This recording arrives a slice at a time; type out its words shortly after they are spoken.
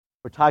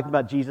We're talking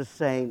about Jesus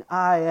saying,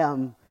 I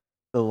am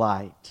the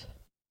light.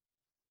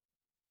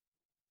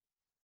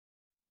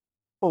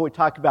 When we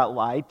talk about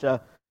light,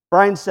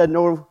 Brian said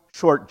no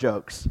short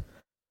jokes.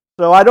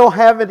 So I don't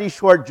have any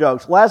short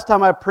jokes. Last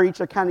time I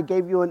preached, I kind of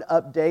gave you an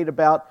update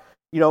about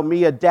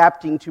me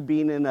adapting to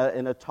being in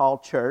a tall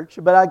church.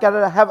 But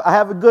I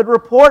have a good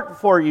report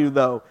for you,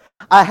 though.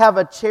 I have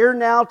a chair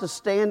now to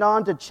stand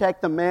on to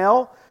check the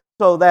mail.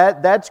 So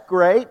that's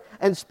great.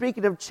 And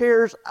speaking of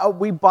chairs,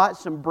 we bought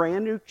some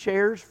brand new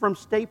chairs from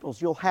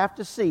Staples. You'll have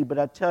to see, but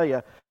I tell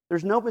you,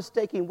 there's no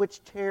mistaking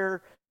which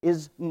chair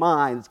is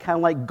mine. It's kind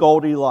of like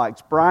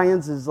Goldilocks.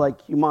 Brian's is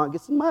like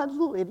humongous. Mine's a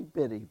little itty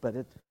bitty,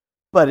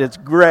 but it's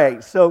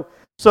great. So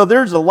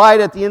there's a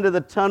light at the end of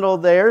the tunnel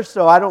there.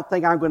 So I don't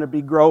think I'm going to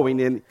be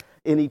growing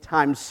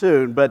anytime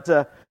soon. But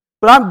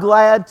I'm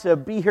glad to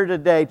be here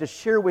today to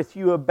share with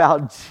you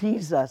about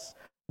Jesus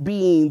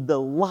being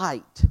the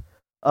light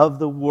of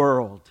the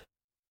world.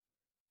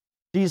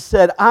 Jesus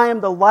said, I am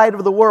the light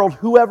of the world.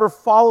 Whoever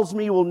follows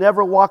me will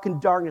never walk in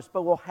darkness,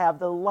 but will have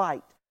the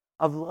light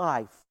of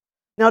life.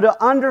 Now,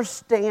 to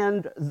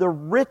understand the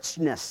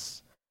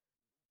richness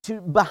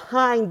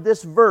behind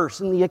this verse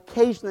and the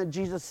occasion that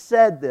Jesus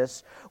said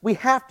this, we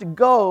have to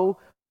go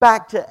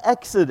back to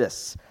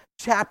Exodus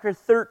chapter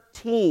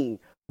 13,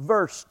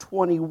 verse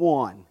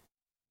 21.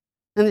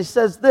 And it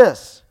says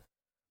this,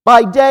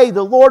 by day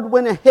the Lord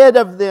went ahead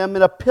of them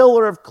in a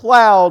pillar of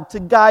cloud to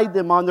guide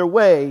them on their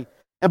way,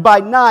 and by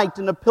night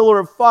in a pillar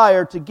of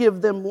fire to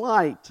give them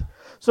light,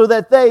 so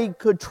that they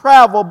could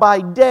travel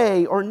by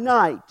day or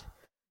night.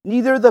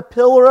 Neither the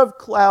pillar of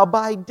cloud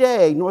by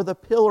day nor the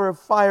pillar of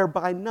fire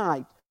by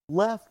night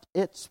left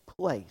its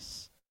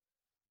place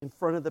in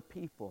front of the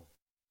people.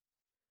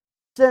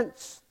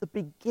 Since the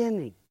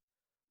beginning,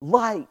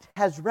 light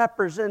has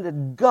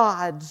represented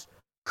God's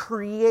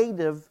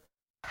creative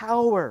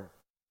power.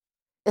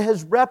 It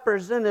has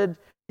represented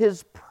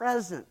His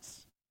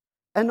presence.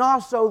 And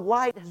also,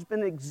 light has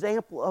been an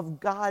example of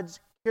God's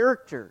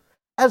character.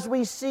 As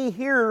we see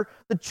here,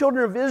 the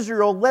children of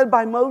Israel, led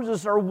by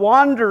Moses, are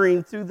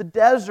wandering through the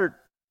desert.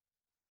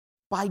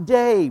 By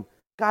day,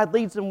 God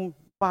leads them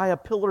by a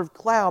pillar of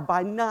cloud.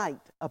 By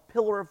night, a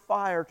pillar of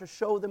fire to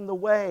show them the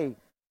way.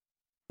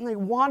 And they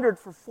wandered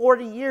for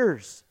 40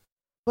 years.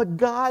 But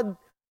God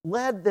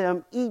led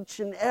them each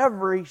and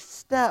every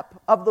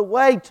step of the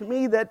way. To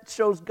me, that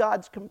shows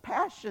God's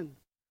compassion.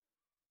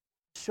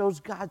 It shows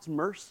God's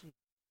mercy.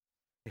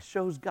 It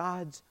shows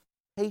God's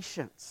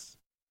patience.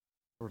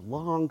 Or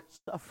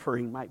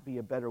long-suffering might be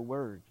a better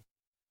word.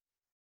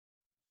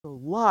 So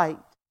light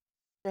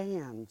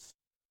stands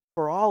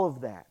for all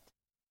of that.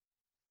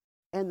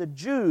 And the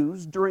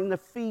Jews, during the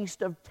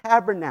Feast of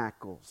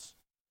Tabernacles,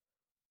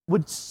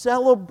 would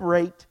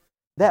celebrate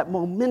that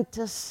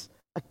momentous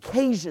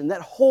occasion,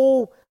 that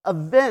whole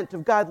event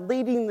of God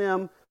leading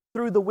them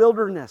through the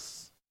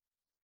wilderness.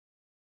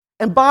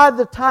 And by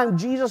the time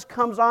Jesus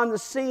comes on the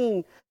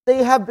scene,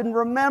 they have been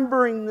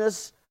remembering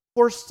this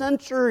for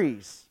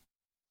centuries.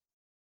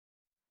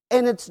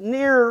 And it's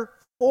near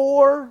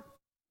 4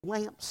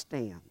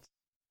 lampstands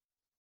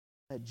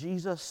that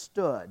Jesus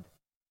stood.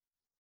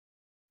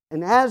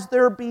 And as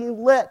they're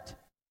being lit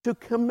to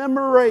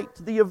commemorate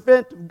the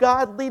event of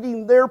God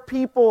leading their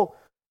people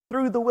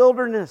through the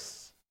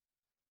wilderness,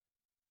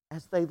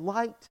 as they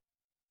light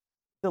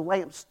the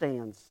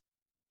lampstands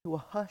to a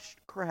hushed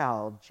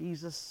crowd,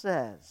 Jesus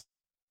says,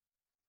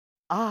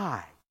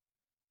 I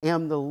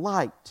am the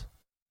light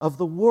of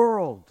the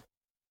world.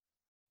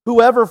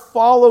 Whoever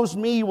follows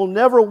me will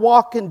never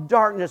walk in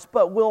darkness,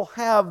 but will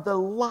have the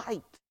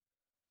light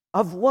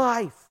of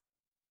life.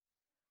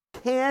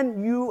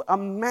 Can you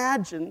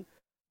imagine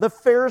the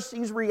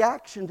Pharisees'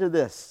 reaction to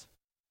this?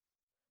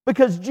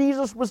 Because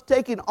Jesus was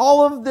taking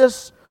all of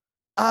this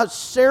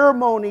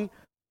ceremony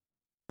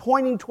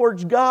pointing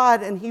towards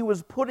God, and He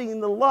was putting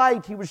the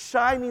light, He was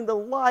shining the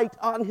light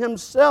on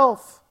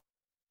Himself.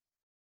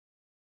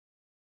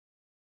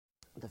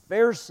 The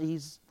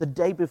Pharisees, the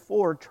day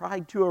before,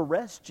 tried to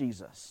arrest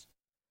Jesus.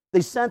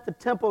 They sent the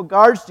temple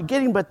guards to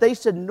get Him, but they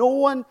said, no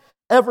one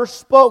ever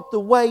spoke the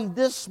way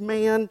this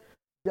man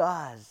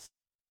does.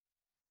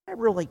 That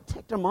really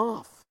ticked them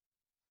off.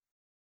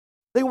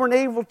 They weren't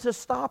able to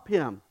stop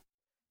Him.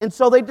 And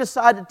so they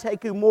decided to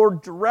take a more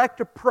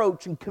direct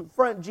approach and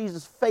confront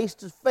Jesus face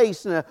to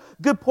face. And a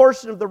good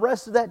portion of the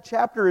rest of that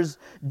chapter is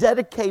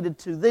dedicated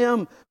to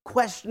them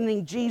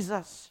questioning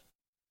Jesus.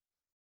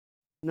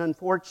 And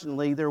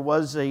unfortunately, there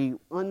was an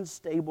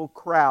unstable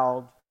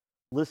crowd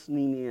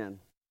listening in.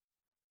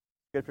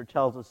 Scripture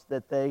tells us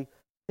that they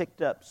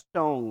picked up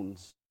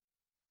stones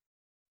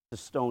to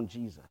stone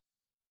Jesus.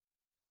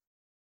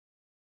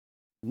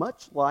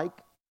 Much like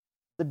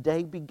the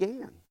day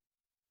began.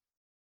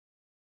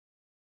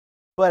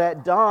 But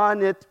at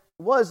dawn, it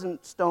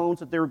wasn't stones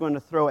that they were going to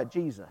throw at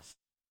Jesus.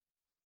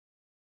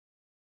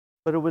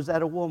 But it was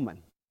at a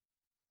woman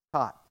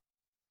caught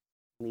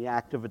in the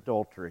act of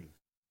adultery.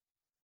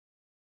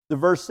 The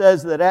verse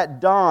says that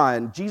at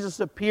dawn, Jesus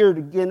appeared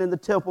again in the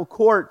temple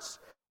courts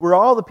where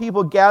all the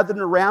people gathered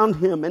around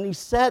Him, and He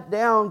sat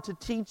down to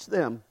teach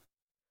them.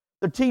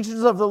 The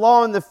teachers of the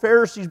law and the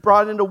Pharisees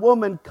brought in a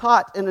woman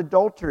caught in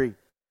adultery.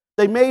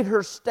 They made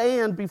her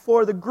stand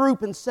before the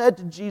group and said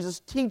to Jesus,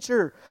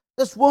 "Teacher,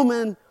 this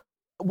woman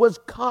was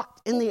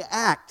caught in the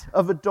act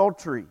of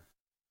adultery.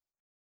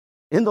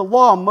 In the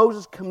law,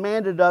 Moses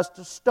commanded us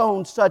to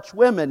stone such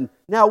women.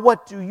 Now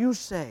what do you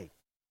say?"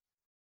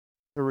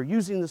 They were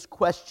using this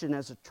question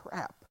as a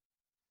trap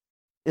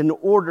in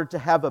order to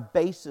have a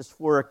basis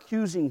for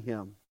accusing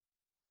him.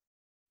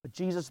 But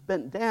Jesus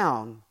bent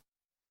down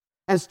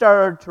and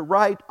started to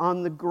write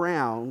on the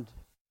ground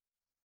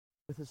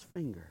with his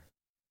finger.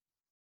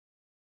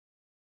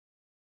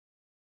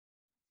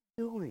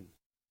 Doing?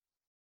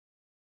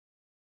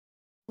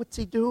 What's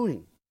he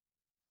doing?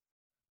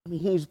 I mean,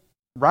 he's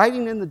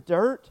writing in the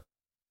dirt.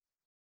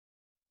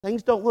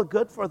 Things don't look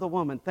good for the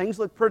woman. Things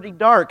look pretty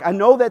dark. I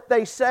know that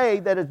they say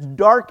that it's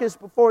darkest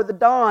before the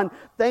dawn.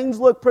 Things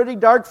look pretty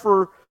dark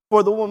for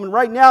the woman.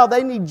 Right now,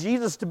 they need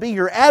Jesus to be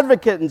your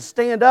advocate and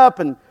stand up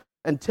and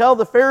tell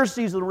the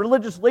Pharisees, the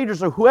religious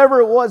leaders, or whoever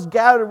it was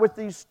gathered with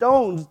these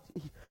stones,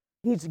 he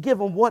needs to give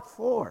them what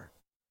for.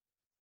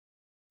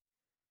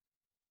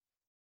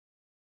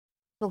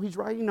 So he's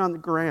writing on the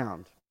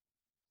ground.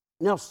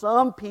 Now,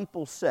 some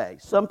people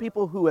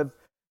who have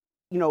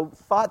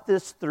thought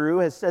this through,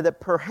 has said that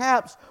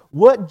perhaps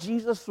what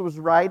Jesus was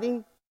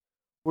writing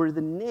were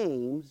the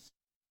names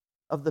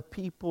of the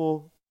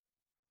people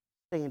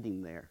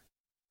standing there.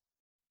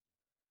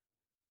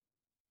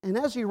 And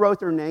as he wrote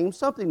their names,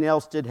 something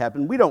else did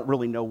happen. We don't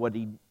really know what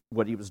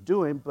he was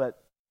doing,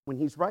 but when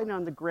he's writing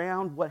on the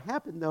ground, what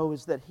happened, though,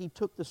 is that he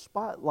took the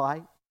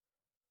spotlight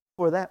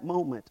for that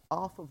moment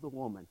off of the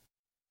woman,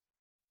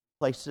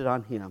 placed it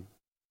on him.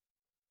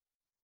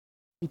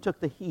 He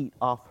took the heat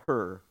off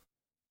her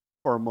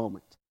for a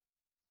moment.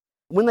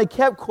 When they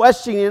kept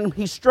questioning him,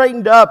 he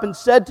straightened up and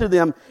said to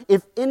them,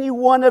 "If any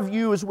one of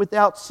you is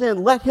without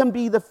sin, let him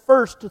be the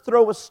first to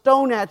throw a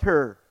stone at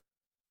her."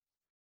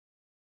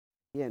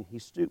 Again, he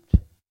stooped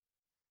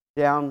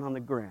down on the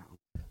ground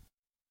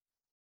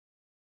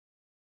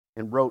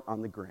and wrote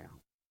on the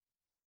ground.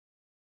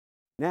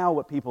 Now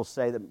what people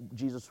say that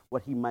Jesus,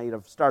 what he might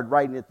have started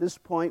writing at this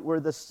point,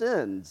 were the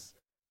sins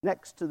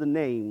next to the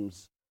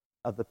names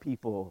of the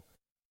people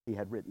he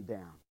had written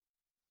down.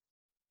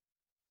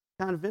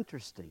 Kind of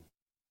interesting.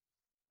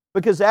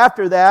 Because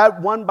after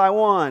that, one by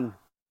one,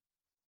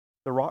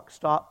 the rocks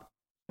start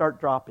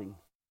dropping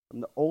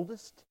from the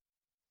oldest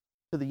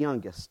to the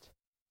youngest.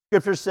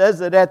 Scripture says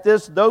that at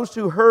this, those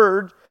who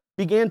heard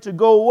began to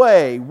go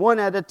away, one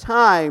at a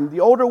time,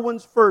 the older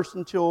ones first,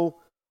 until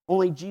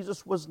only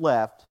Jesus was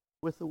left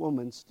with the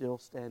woman still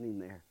standing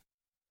there.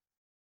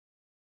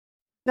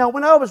 Now,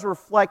 when I was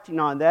reflecting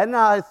on that, and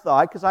I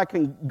thought, because I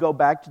can go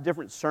back to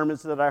different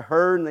sermons that I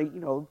heard,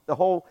 and the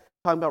whole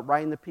talking about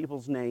writing the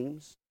people's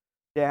names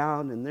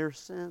down and their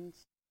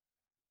sins.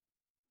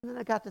 And then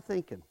I got to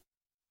thinking,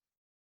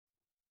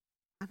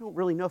 I don't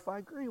really know if I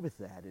agree with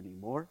that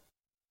anymore.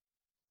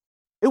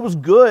 It was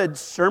good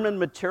sermon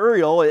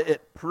material,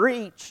 it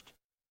preached,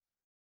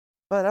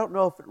 but I don't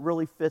know if it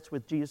really fits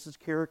with Jesus'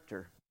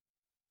 character.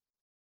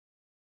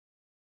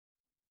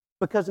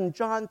 Because in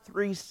John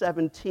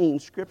 3:17,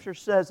 Scripture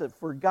says that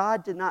for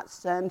God did not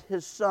send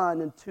His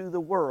Son into the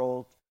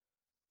world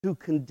to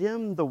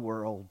condemn the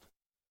world,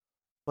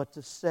 but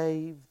to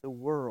save the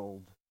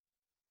world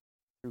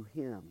through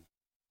Him.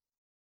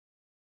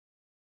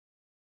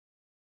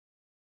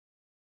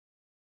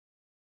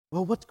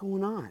 Well, what's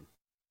going on?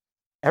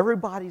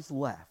 Everybody's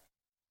left.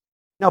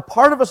 Now,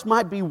 part of us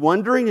might be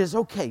wondering is,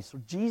 okay, so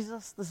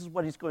Jesus, this is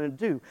what He's going to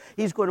do.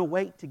 He's going to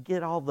wait to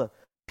get all the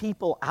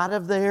people out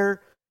of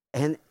there,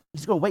 and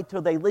He's going to wait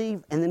till they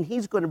leave, and then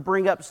He's going to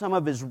bring up some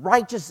of His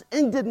righteous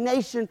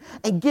indignation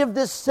and give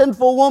this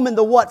sinful woman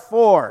the what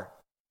for.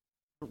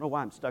 I don't know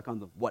why I'm stuck on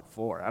the what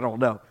for. I don't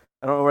know.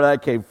 I don't know where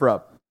that came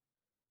from.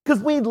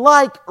 Because we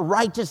like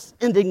righteous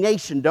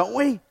indignation, don't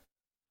we?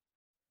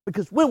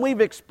 Because when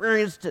we've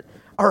experienced it,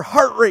 our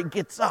heart rate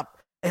gets up,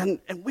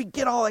 and we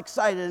get all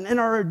excited, and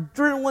our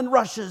adrenaline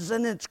rushes,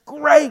 and it's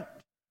great.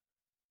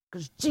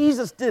 Because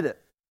Jesus did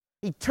it.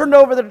 He turned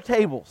over the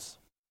tables.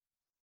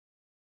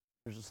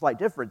 There's a slight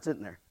difference,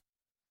 isn't there?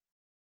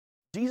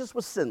 Jesus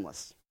was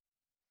sinless.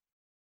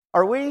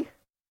 Are we?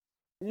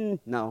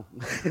 No.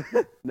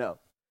 No.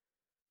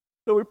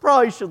 So we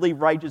probably should leave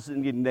righteous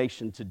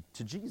indignation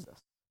to Jesus.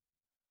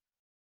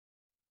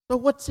 So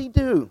what's He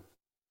do?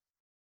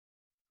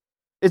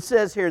 It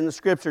says here in the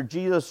Scripture,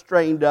 Jesus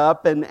straightened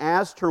up and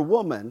asked her,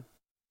 "Woman,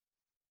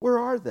 where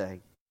are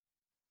they?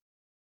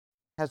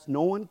 Has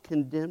no one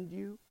condemned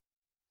you?"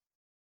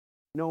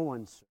 "No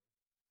one, sir,"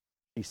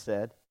 she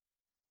said.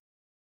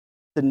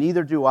 "Then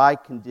neither do I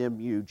condemn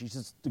you,"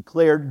 Jesus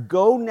declared.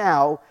 "Go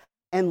now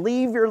and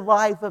leave your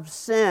life of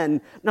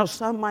sin." Now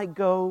some might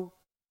go,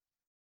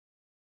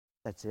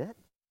 "That's it?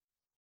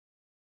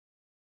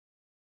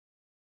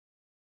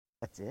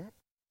 That's it?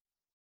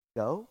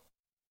 Go?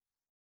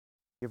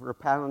 Give her a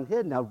pat on the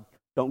head. Now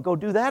don't go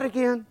do that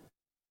again.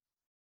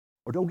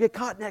 Or don't get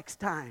caught next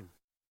time."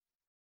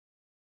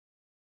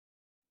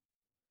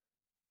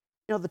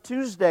 The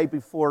Tuesday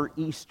before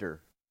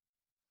Easter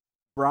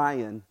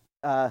Brian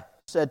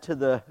said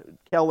to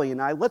Kelly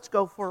and I, let's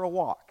go for a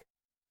walk.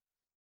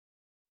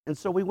 And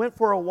so we went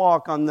for a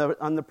walk on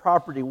the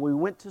property. We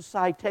went to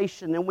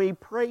Citation and we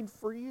prayed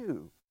for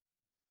you.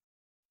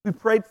 We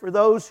prayed for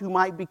those who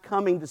might be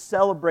coming to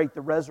celebrate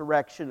the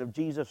resurrection of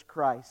Jesus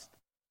Christ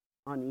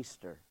on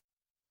Easter.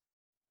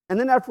 And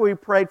then after we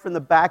prayed from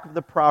the back of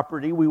the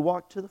property, we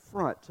walked to the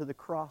front, to the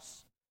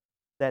cross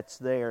that's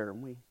there.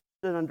 And we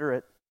stood under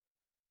it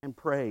and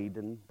prayed.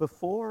 And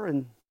before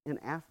and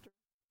after,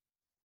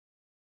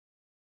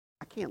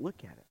 I can't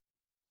look at it.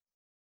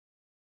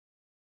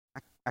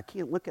 I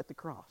can't look at the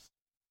cross.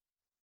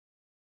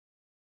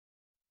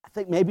 I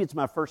think maybe it's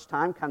my first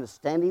time kind of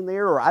standing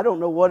there, or I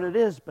don't know what it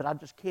is, but I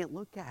just can't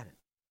look at it.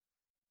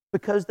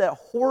 Because that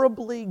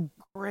horribly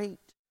great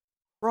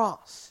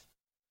cross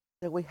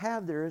that we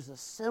have there is a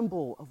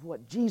symbol of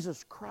what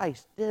Jesus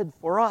Christ did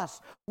for us.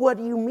 What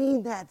do you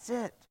mean that's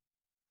it?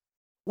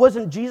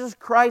 Wasn't Jesus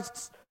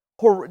Christ's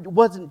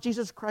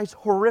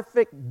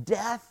horrific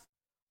death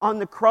on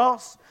the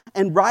cross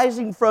and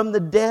rising from the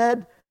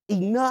dead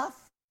enough?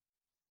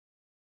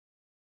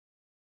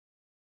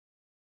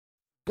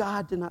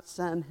 God did not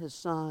send His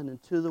Son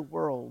into the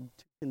world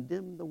to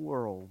condemn the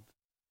world,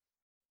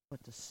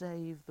 but to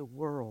save the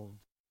world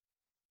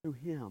through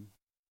Him.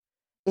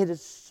 It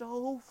is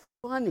so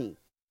funny.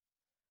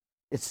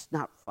 It's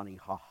not funny,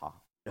 ha-ha,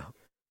 no.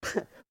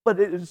 But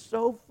it is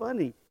so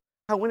funny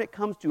how when it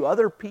comes to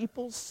other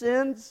people's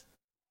sins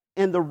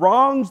and the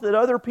wrongs that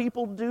other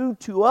people do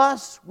to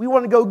us, we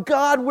want to go,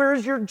 God,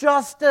 where's your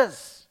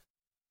justice?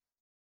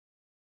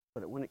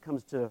 But when it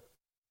comes to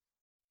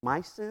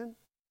my sin,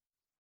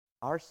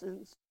 our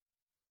sins,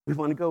 we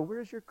want to go,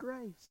 where's your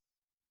grace?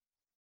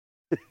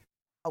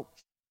 Ouch.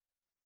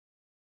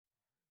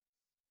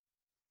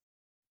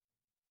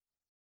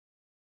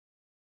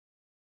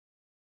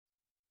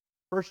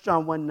 1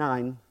 John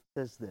 1:9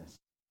 says this.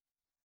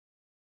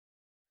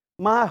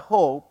 My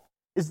hope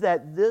is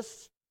that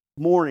this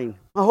morning,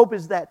 my hope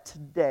is that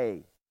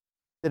today,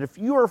 that if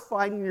you are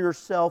finding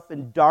yourself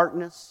in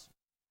darkness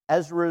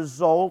as a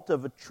result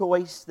of a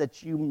choice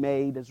that you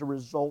made, as a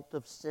result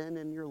of sin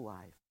in your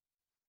life,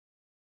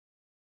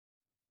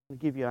 I'll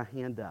give you a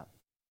hand up.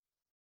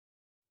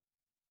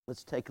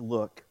 Let's take a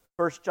look.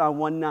 1 John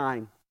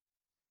 1:9.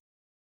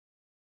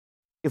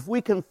 If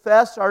we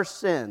confess our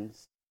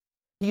sins,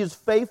 He is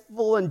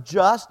faithful and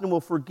just and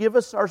will forgive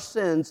us our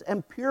sins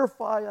and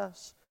purify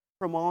us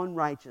from all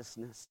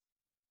unrighteousness.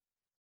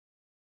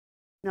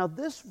 Now,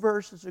 this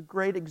verse is a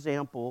great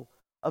example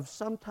of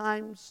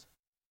sometimes,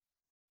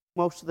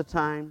 most of the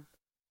time,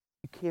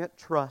 you can't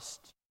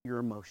trust your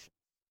emotions.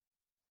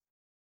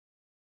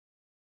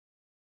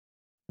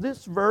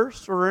 This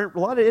verse, or a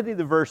lot of any of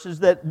the verses,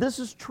 that this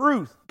is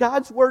truth.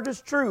 God's word is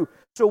true.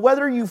 So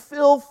whether you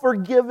feel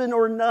forgiven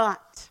or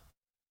not,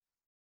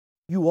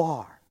 you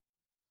are.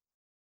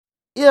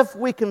 If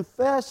we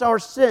confess our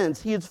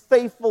sins, He is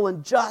faithful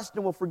and just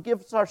and will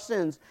forgive us our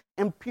sins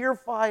and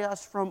purify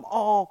us from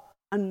all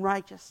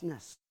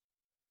unrighteousness.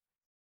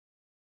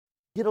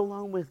 Get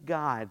along with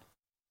God.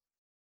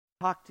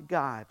 Talk to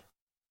God.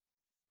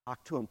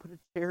 Talk to Him. Put a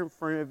chair in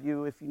front of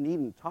you if you need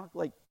Him. Talk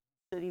like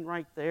sitting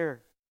right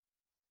there.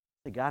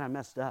 Say, God, I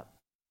messed up.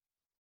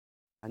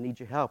 I need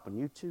your help. And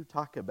you too,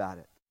 talk about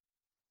it.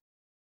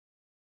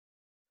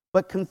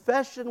 But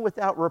confession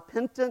without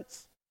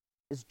repentance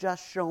is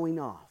just showing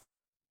off.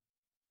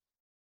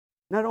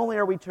 Not only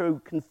are we to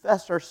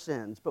confess our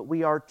sins, but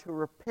we are to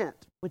repent,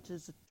 which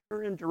is a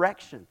turn in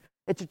direction.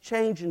 It's a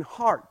change in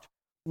heart,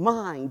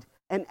 mind,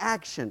 and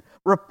action.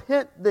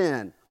 Repent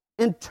then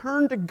and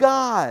turn to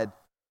God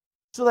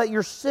so that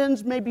your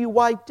sins may be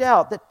wiped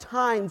out, that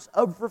times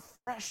of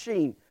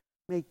refreshing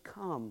may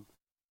come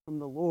from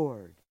the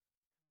Lord.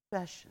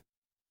 Confession,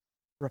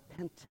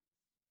 repentance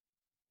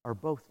are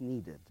both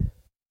needed.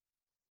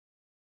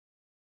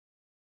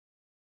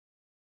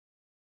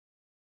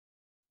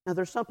 Now,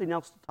 there's something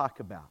else to talk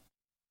about.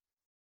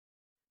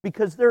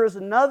 Because there is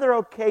another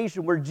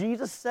occasion where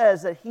Jesus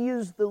says that He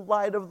is the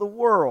light of the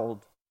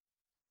world.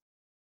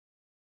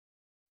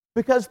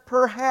 Because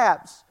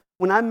perhaps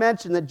when I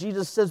mentioned that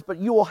Jesus says, but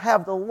you will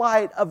have the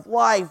light of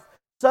life,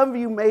 some of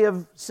you may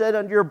have said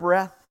under your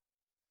breath,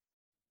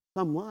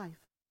 some life,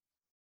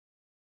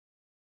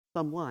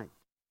 some light.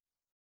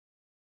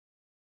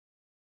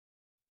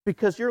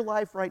 Because your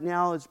life right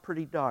now is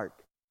pretty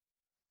dark.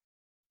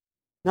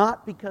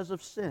 Not because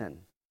of sin,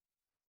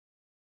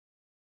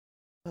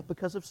 but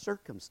because of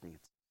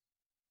circumstances.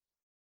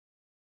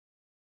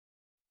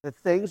 That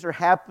things are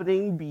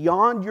happening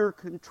beyond your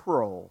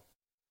control.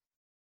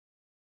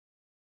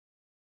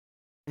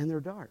 And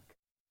they're dark.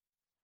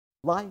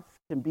 Life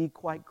can be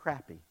quite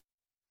crappy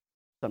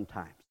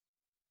sometimes.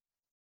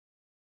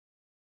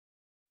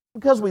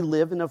 Because we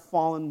live in a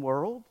fallen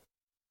world,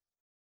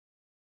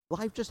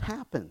 life just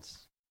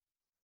happens.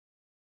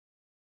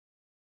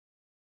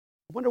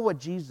 I wonder what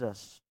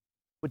Jesus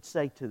would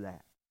say to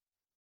that.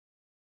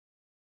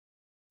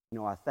 You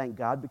know, I thank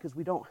God because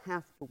we don't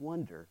have to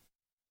wonder.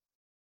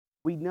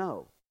 We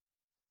know.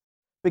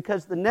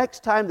 Because the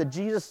next time that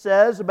Jesus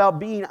says about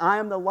being, I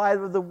am the light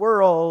of the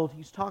world,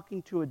 he's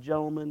talking to a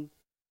gentleman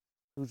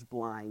who's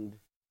blind.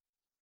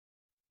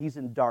 He's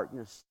in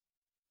darkness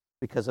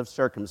because of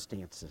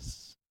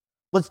circumstances.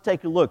 Let's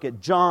take a look at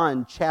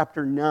John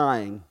chapter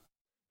 9.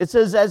 It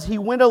says, as he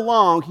went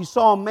along, he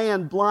saw a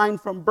man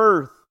blind from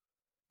birth.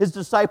 His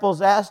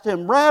disciples asked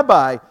him,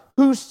 Rabbi,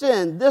 who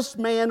sinned, this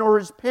man or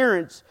his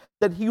parents,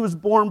 that he was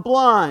born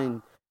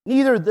blind?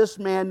 Neither this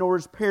man nor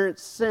his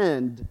parents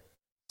sinned,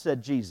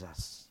 said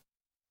Jesus.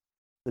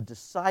 The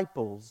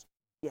disciples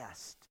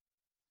guessed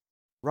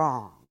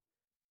wrong.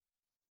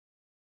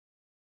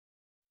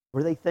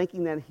 Were they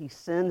thinking that he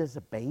sinned as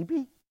a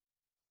baby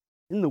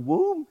in the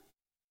womb?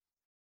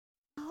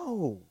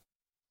 No.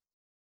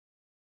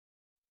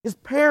 His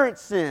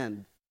parents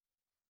sinned.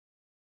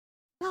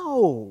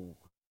 No.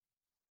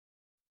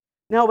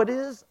 Now, it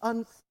is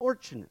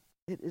unfortunate.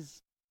 It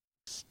is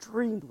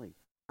extremely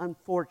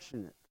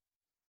unfortunate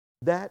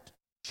that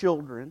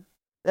children,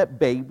 that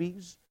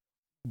babies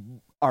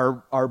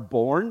are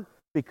born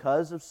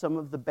because of some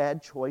of the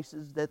bad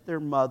choices that their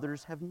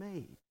mothers have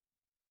made.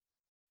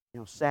 You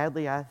know,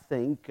 sadly, I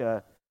think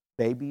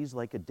babies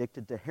like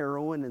addicted to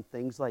heroin and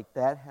things like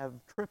that have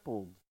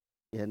tripled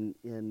in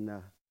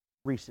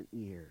recent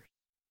years.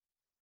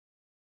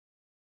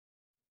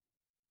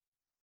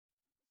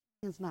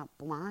 He's not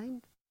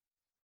blind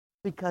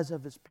because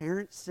of his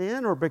parents'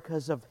 sin or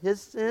because of his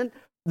sin.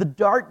 The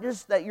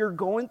darkness that you're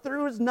going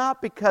through is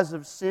not because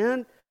of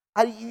sin.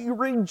 You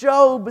read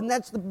Job, and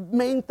that's the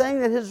main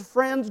thing that his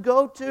friends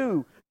go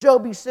to.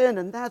 Job, he sinned,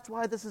 and that's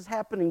why this is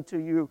happening to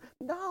you.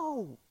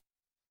 No,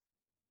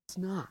 it's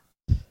not.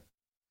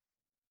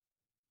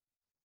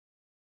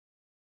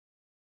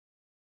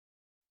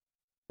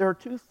 There are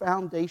two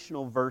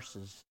foundational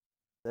verses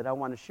that I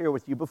want to share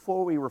with you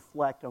before we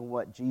reflect on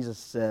what Jesus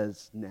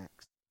says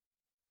next.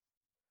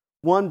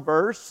 One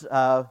verse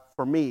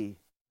for me,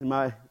 and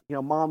my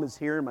mom is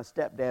here, and my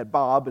stepdad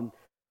Bob, and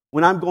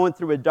when I'm going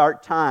through a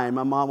dark time,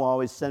 my mom will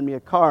always send me a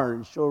card,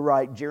 and she'll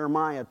write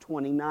Jeremiah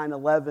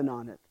 29:11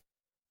 on it.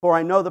 For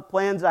I know the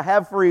plans I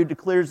have for you,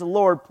 declares the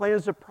Lord,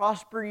 plans to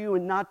prosper you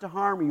and not to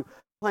harm you,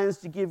 plans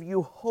to give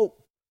you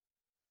hope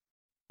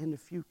in the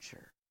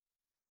future.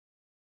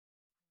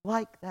 I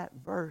like that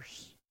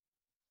verse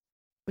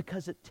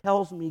because it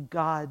tells me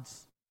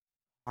God's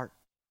heart.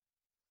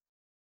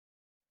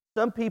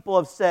 Some people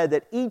have said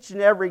that each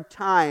and every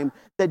time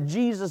that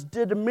Jesus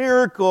did a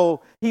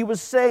miracle, he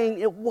was saying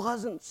it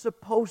wasn't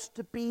supposed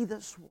to be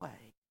this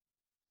way.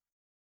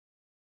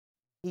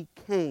 He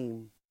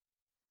came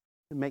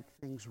to make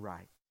things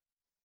right.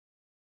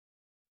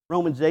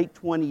 Romans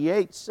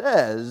 8:28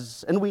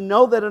 says, and we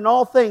know that in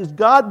all things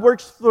God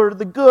works for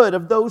the good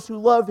of those who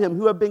love Him,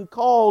 who have been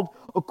called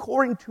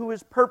according to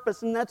His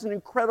purpose. And that's an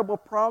incredible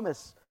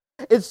promise.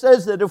 It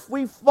says that if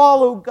we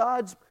follow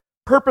God's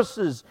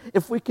purposes,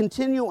 if we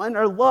continue in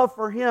our love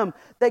for Him,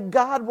 that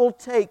God will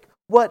take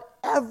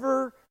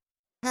whatever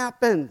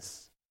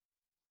happens.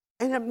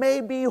 And it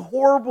may be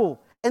horrible,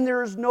 and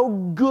there is no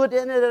good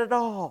in it at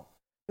all.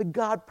 But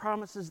God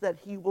promises that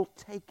He will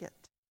take it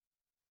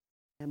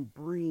and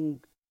bring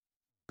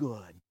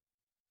good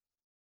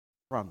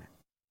from it.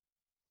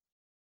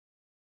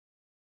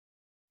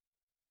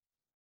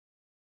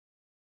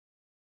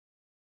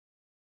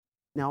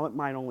 Now, it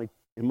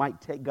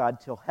might take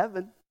God till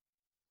heaven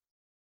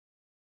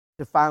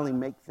to finally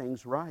make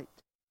things right.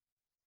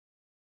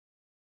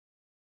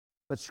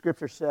 But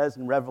Scripture says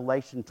in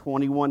Revelation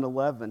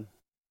 21:11,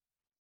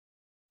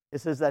 it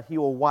says that He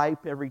will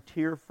wipe every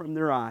tear from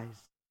their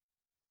eyes.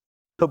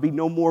 There'll be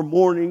no more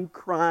mourning,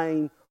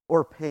 crying,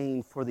 or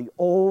pain, for the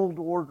old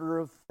order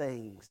of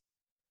things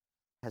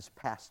has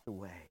passed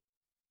away.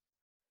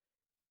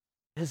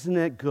 Isn't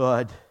it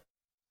good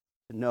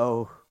to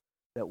know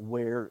that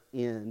we're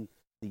in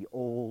the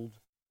old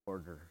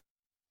order?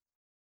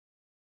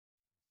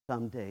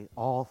 Someday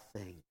all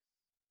things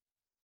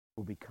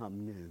will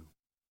become new.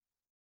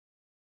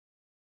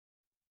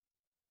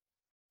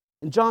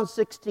 In John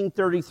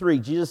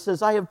 16:33, Jesus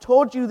says, I have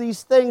told you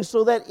these things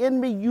so that in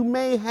me you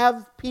may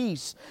have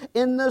peace.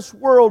 In this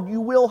world you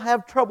will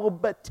have trouble,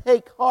 but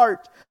take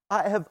heart.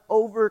 I have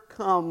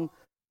overcome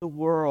the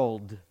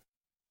world.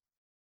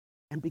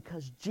 And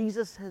because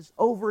Jesus has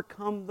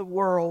overcome the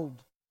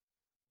world,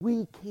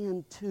 we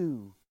can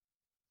too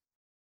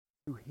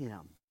through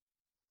Him.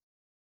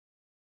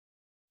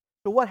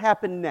 So what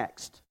happened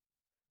next?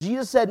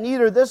 Jesus said,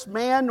 neither this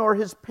man nor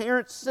his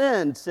parents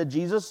sinned, said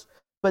Jesus,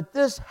 but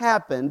this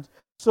happened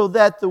so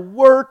that the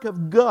work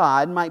of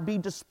God might be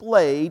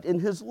displayed in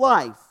his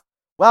life.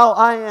 While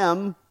I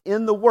am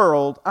in the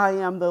world, I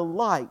am the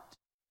light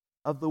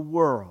of the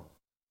world.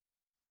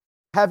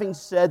 Having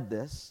said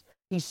this,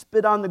 he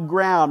spit on the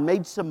ground,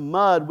 made some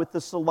mud with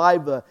the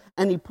saliva,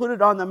 and he put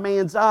it on the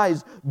man's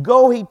eyes.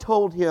 Go, he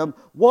told him,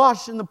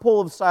 wash in the pool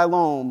of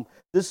Siloam.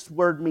 This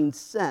word means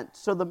sent.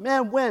 So the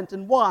man went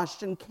and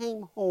washed and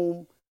came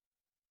home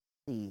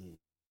seeing.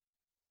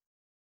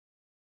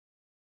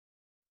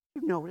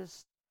 You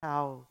notice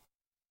how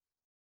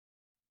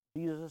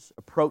Jesus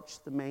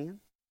approached the man?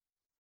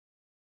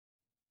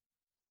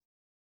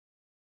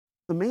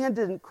 The man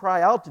didn't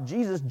cry out to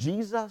Jesus.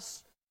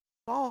 Jesus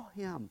saw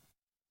him.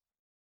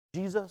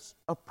 Jesus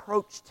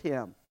approached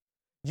him.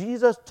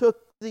 Jesus took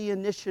the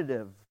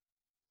initiative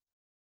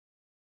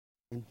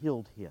and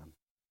healed him.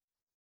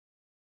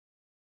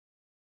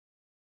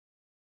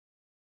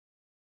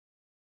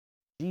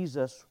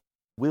 Jesus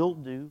will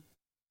do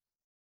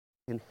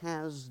and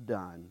has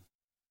done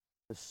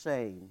the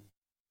same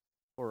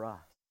for us.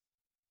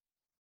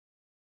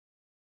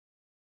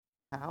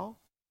 How?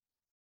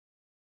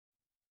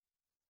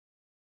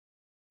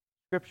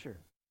 Scripture.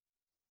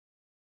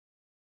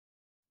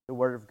 The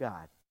Word of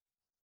God.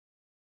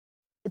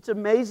 It's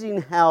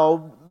amazing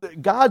how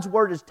God's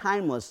Word is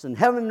timeless, and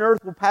heaven and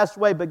earth will pass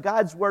away, but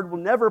God's Word will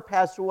never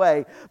pass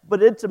away.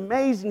 But it's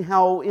amazing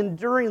how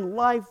enduring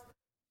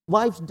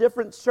life's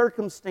different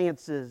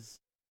circumstances,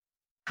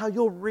 how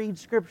you'll read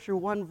Scripture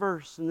one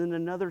verse, and then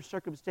another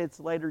circumstance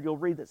later you'll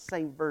read that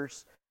same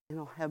verse, and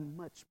it'll have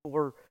much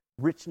more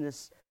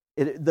richness.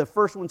 The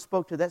first one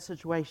spoke to that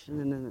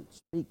situation, and then it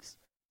speaks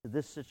to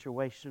this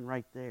situation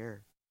right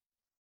there.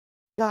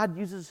 God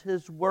uses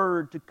His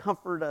Word to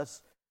comfort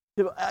us.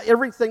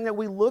 Everything that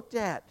we looked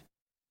at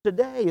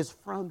today is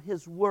from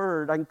His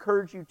Word. I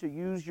encourage you to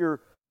use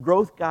your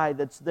growth guide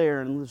that's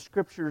there, and the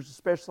Scriptures,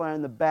 especially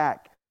on the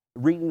back,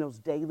 reading those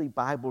daily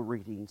Bible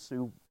readings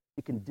so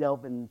you can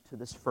delve into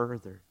this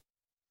further.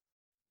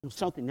 And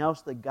something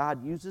else that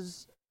God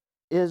uses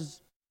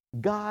is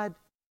God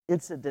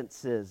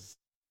incidences.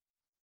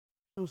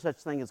 No such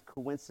thing as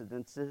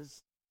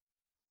coincidences.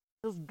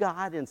 Those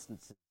God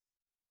instances.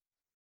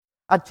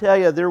 I tell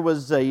you, there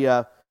was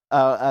a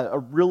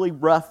really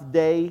rough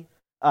day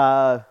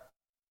about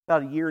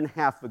a year and a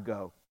half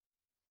ago.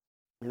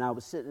 And I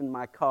was sitting in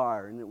my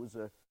car, and it was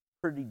a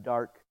pretty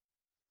dark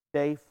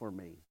day for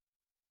me.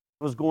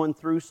 I was going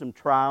through some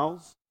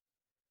trials.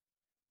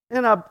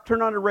 And I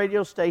turned on a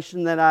radio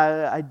station that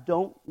I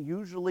don't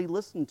usually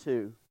listen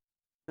to.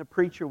 The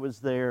preacher was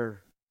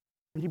there,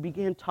 and he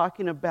began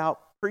talking about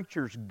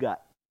preacher's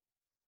gut,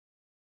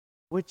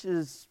 which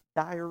is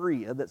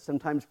diarrhea that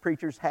sometimes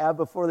preachers have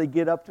before they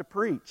get up to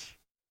preach.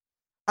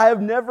 I have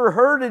never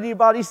heard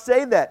anybody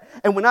say that.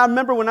 And when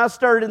I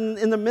started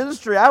in the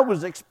ministry, I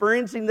was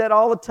experiencing that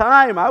all the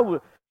time.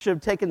 Should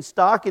have taken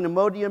stock in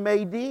Imodium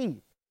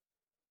AD.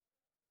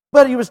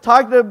 But he was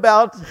talking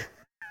about,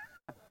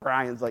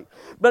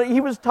 but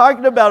he was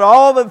talking about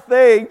all the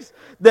things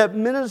that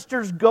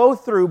ministers go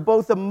through,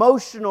 both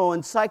emotional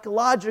and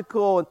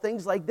psychological and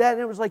things like that.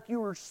 And it was like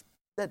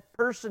that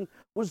person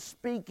was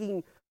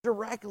speaking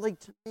directly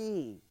to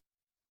me.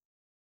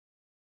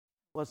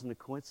 It wasn't a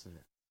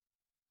coincidence.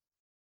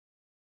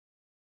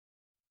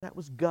 That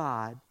was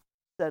God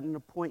set an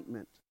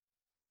appointment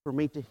for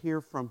me to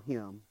hear from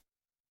Him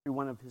through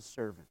one of His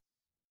servants.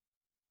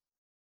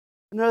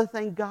 Another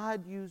thing,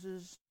 God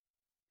uses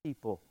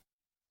people.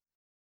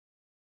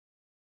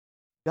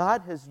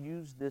 God has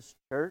used this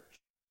church.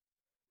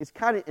 It's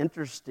kind of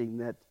interesting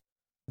that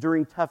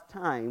during tough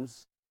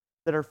times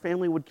that our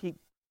family would keep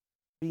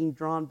being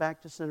drawn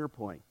back to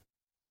Centerpoint.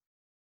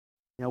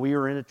 You know, we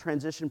were in a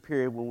transition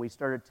period when we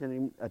started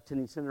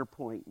attending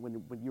Centerpoint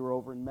when you were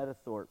over in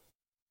Meadowthorpe.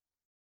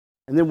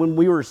 And then when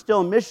we were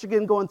still in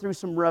Michigan going through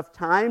some rough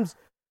times,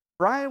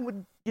 Brian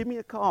would give me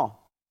a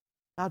call.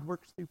 God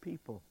works through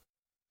people.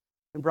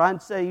 And Brian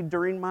would say,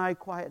 during my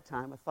quiet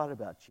time, I thought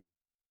about you.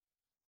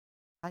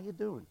 How you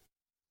doing?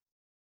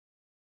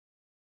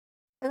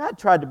 And I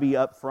tried to be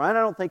upfront.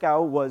 I don't think I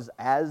was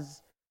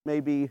as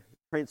maybe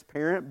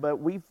transparent, but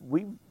we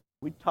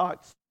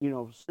talked,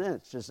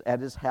 since just at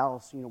his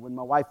house. When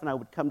my wife and I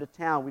would come to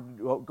town, we'd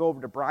go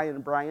over to Brian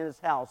and Brian's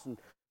house, and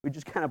we'd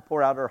just kind of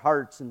pour out our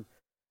hearts and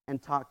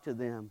talk to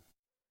them.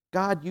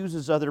 God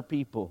uses other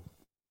people.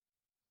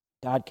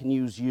 God can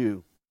use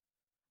you.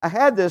 I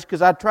had this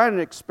because I tried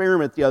an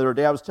experiment the other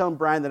day. I was telling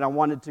Brian that I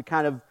wanted to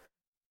kind of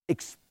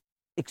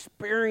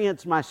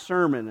experience my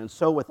sermon, and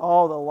so with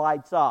all the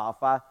lights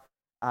off,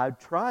 I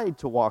tried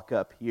to walk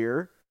up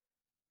here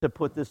to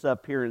put this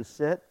up here and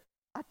sit.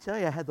 I tell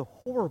you, I had the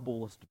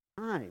horriblest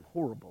time.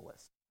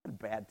 A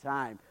bad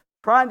time.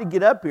 Trying to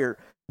get up here.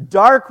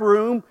 Dark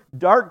room,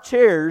 dark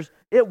chairs.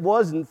 It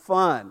wasn't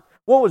fun.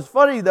 What was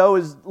funny, though,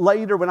 is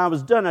later when I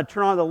was done, I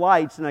turned on the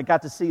lights and I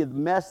got to see the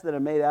mess that I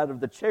made out of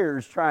the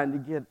chairs trying to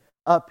get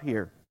up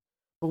here.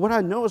 But what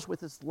I noticed with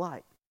this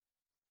light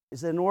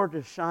is that in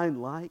order to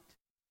shine light,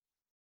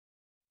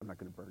 I'm not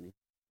going to burn you.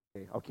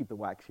 Okay, I'll keep the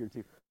wax here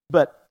too.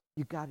 But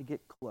you got to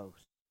get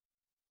close.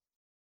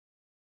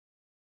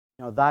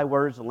 Thy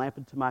words, a lamp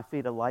unto my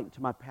feet, a light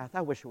unto my path.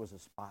 I wish it was a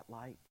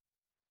spotlight.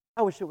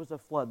 I wish it was a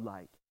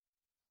floodlight.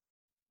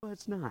 But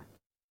it's not.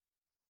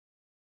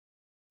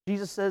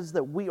 Jesus says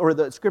that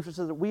the Scripture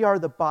says that we are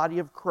the body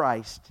of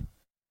Christ.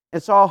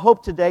 And so I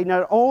hope today,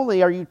 not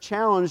only are you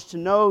challenged to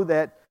know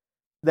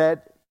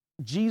that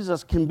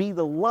Jesus can be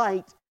the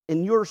light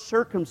in your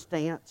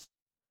circumstance,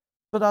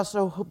 but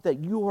also hope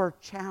that you are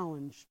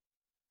challenged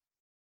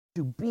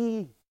to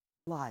be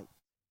light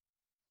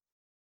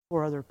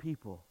for other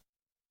people.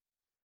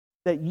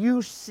 that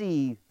you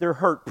see their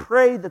hurt.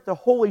 Pray that the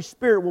Holy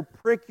Spirit will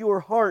prick your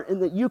heart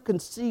and that you can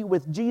see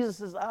with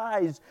Jesus'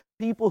 eyes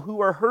people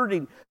who are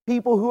hurting,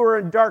 people who are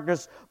in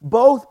darkness,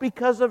 both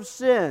because of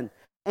sin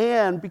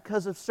and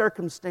because of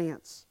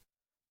circumstance.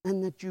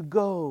 And that you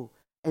go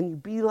and you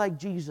be like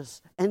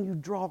Jesus and you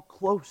draw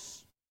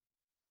close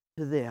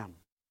to them.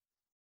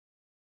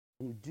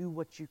 And you do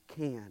what you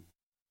can to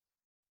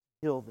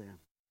heal them.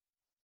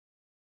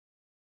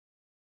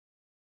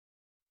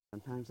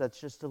 Sometimes that's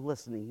just a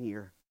listening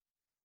ear.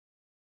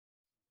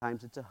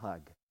 Sometimes it's a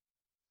hug.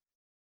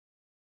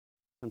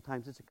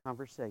 Sometimes it's a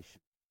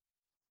conversation.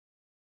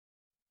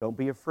 Don't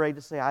be afraid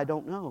to say, I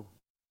don't know.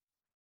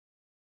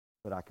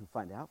 But I can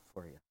find out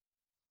for you.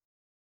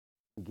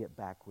 And get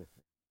back with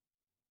it.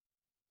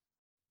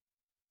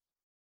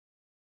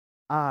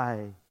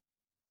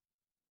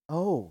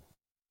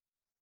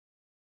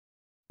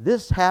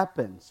 This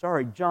happened.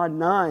 Sorry, John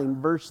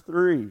 9, verse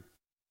 3.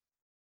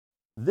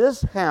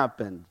 This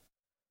happened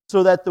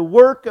so that the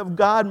work of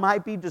God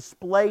might be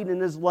displayed in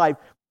his life.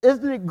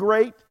 Isn't it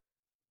great?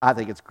 I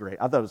think it's great.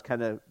 I thought it was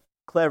kind of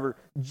clever.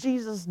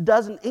 Jesus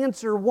doesn't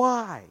answer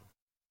why.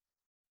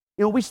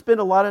 You know, we spend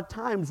a lot of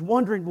times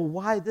wondering, well,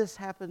 why this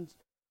happens?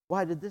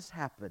 Why did this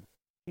happen?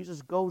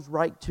 Jesus goes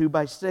right to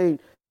by saying,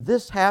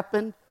 this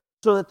happened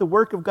so that the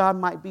work of God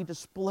might be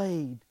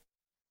displayed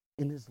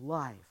in his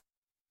life.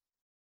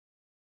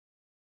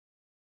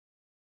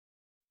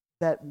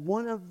 That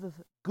one of the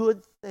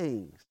good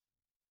things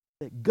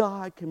that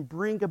God can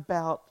bring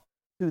about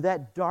through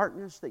that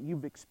darkness that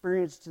you've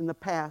experienced in the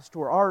past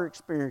or are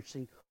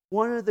experiencing,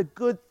 one of the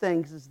good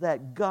things is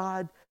that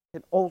God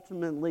can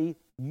ultimately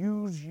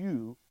use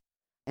you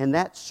and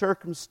that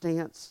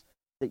circumstance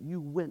that you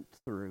went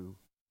through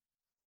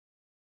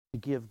to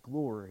give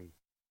glory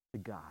to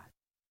God.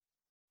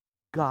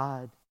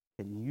 God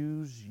can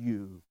use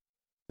you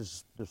to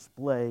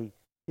display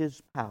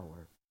his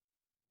power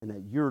and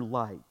that your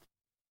light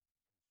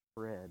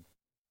spread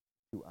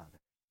to others.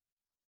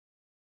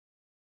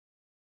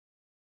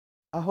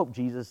 I hope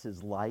Jesus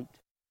is light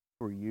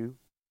for you.